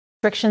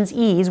Restrictions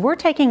ease, we're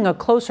taking a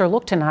closer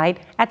look tonight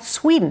at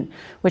Sweden,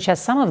 which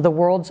has some of the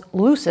world's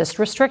loosest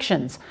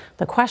restrictions.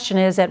 The question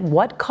is, at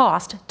what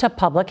cost to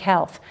public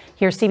health?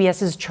 Here's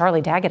CBS's Charlie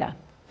D'Agata.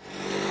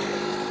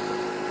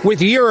 With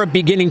Europe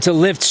beginning to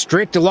lift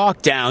strict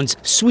lockdowns,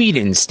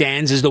 Sweden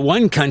stands as the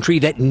one country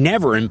that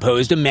never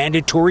imposed a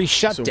mandatory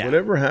shutdown. So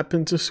whatever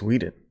happened to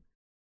Sweden?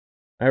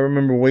 I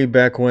remember way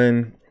back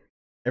when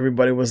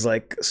everybody was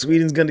like,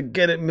 Sweden's going to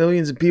get it.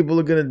 Millions of people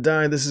are going to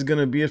die. This is going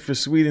to be it for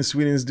Sweden.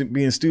 Sweden's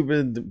being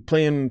stupid,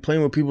 playing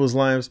with people's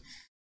lives.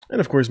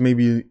 And of course,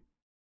 maybe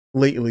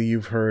lately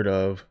you've heard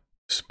of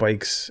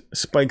spikes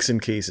in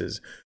cases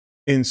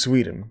in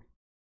Sweden.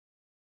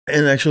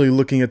 And actually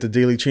looking at the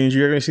daily change,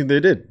 you're going to see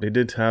they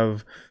did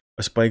have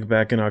a spike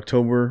back in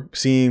October,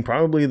 seeing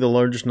probably the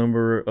largest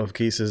number of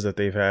cases that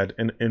they've had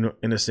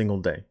in a single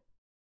day.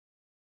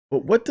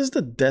 But what does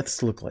the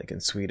deaths look like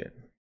in Sweden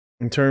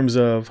in terms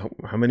of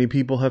how many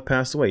people have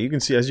passed away? You can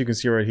see, as you can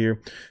see right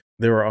here,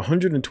 there are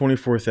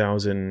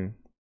 124,000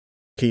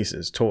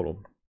 cases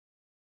total.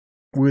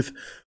 With,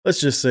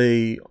 let's just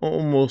say,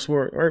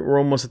 we're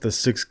almost at the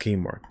 6K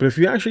mark. But if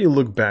you actually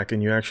look back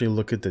and you actually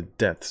look at the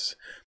deaths,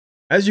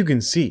 as you can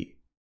see,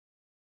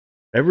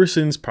 ever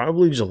since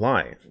probably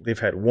July, they've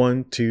had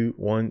one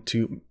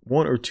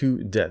or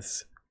two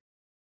deaths.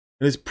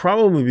 And it's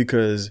probably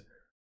because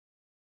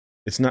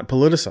it's not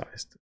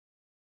politicized.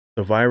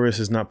 The virus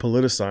is not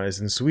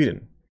politicized in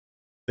Sweden.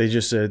 They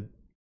just said,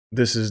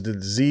 this is the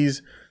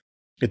disease.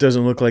 It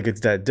doesn't look like it's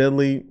that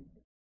deadly.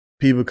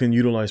 People can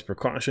utilize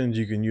precautions.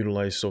 You can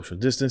utilize social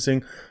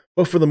distancing.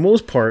 But for the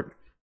most part,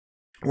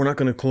 we're not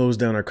going to close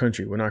down our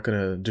country. We're not going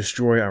to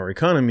destroy our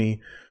economy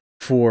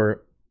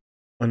for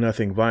a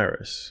nothing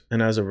virus.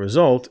 And as a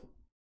result,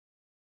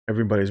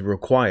 everybody's real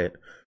quiet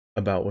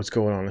about what's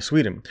going on in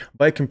Sweden.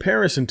 By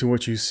comparison to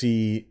what you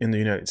see in the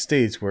United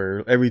States,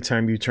 where every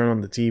time you turn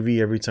on the TV,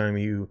 every time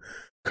you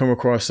come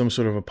across some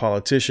sort of a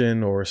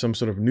politician or some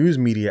sort of news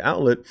media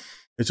outlet,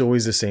 it's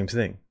always the same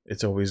thing.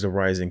 It's always the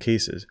rise in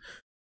cases.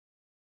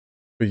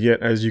 But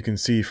yet, as you can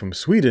see from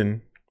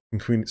Sweden,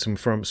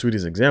 from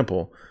Sweden's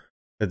example,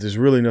 that there's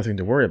really nothing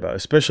to worry about,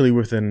 especially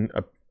within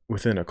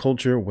a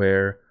culture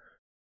where,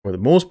 for the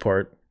most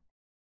part,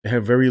 they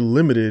have very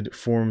limited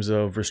forms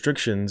of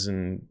restrictions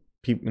and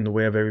in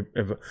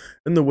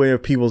the way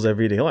of people's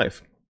everyday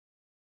life.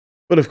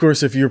 But of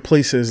course, if you're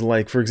places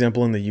like, for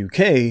example, in the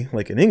UK,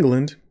 like in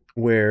England,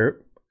 where,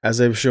 as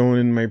I've shown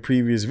in my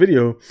previous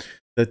video,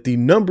 that the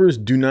numbers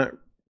do not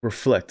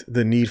reflect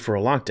the need for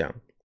a lockdown.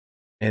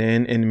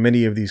 And in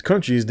many of these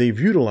countries, they've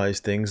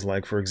utilized things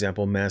like, for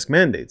example, mask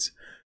mandates.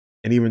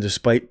 And even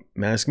despite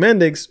mask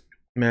mandates,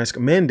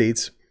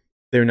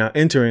 they're now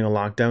entering a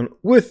lockdown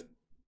with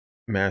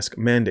mask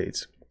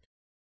mandates.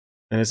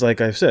 And it's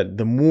like I've said,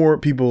 the more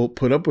people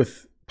put up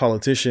with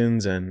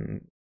politicians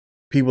and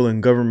people in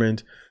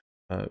government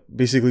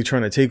basically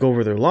trying to take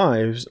over their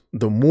lives,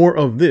 the more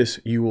of this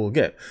you will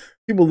get.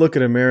 People look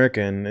at America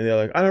and they're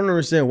like, I don't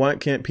understand, why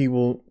can't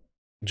people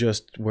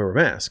just wear a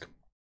mask?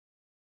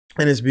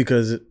 And it's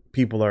because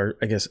people are,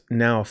 I guess,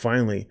 now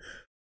finally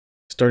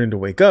starting to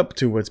wake up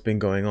to what's been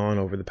going on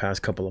over the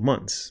past couple of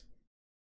months.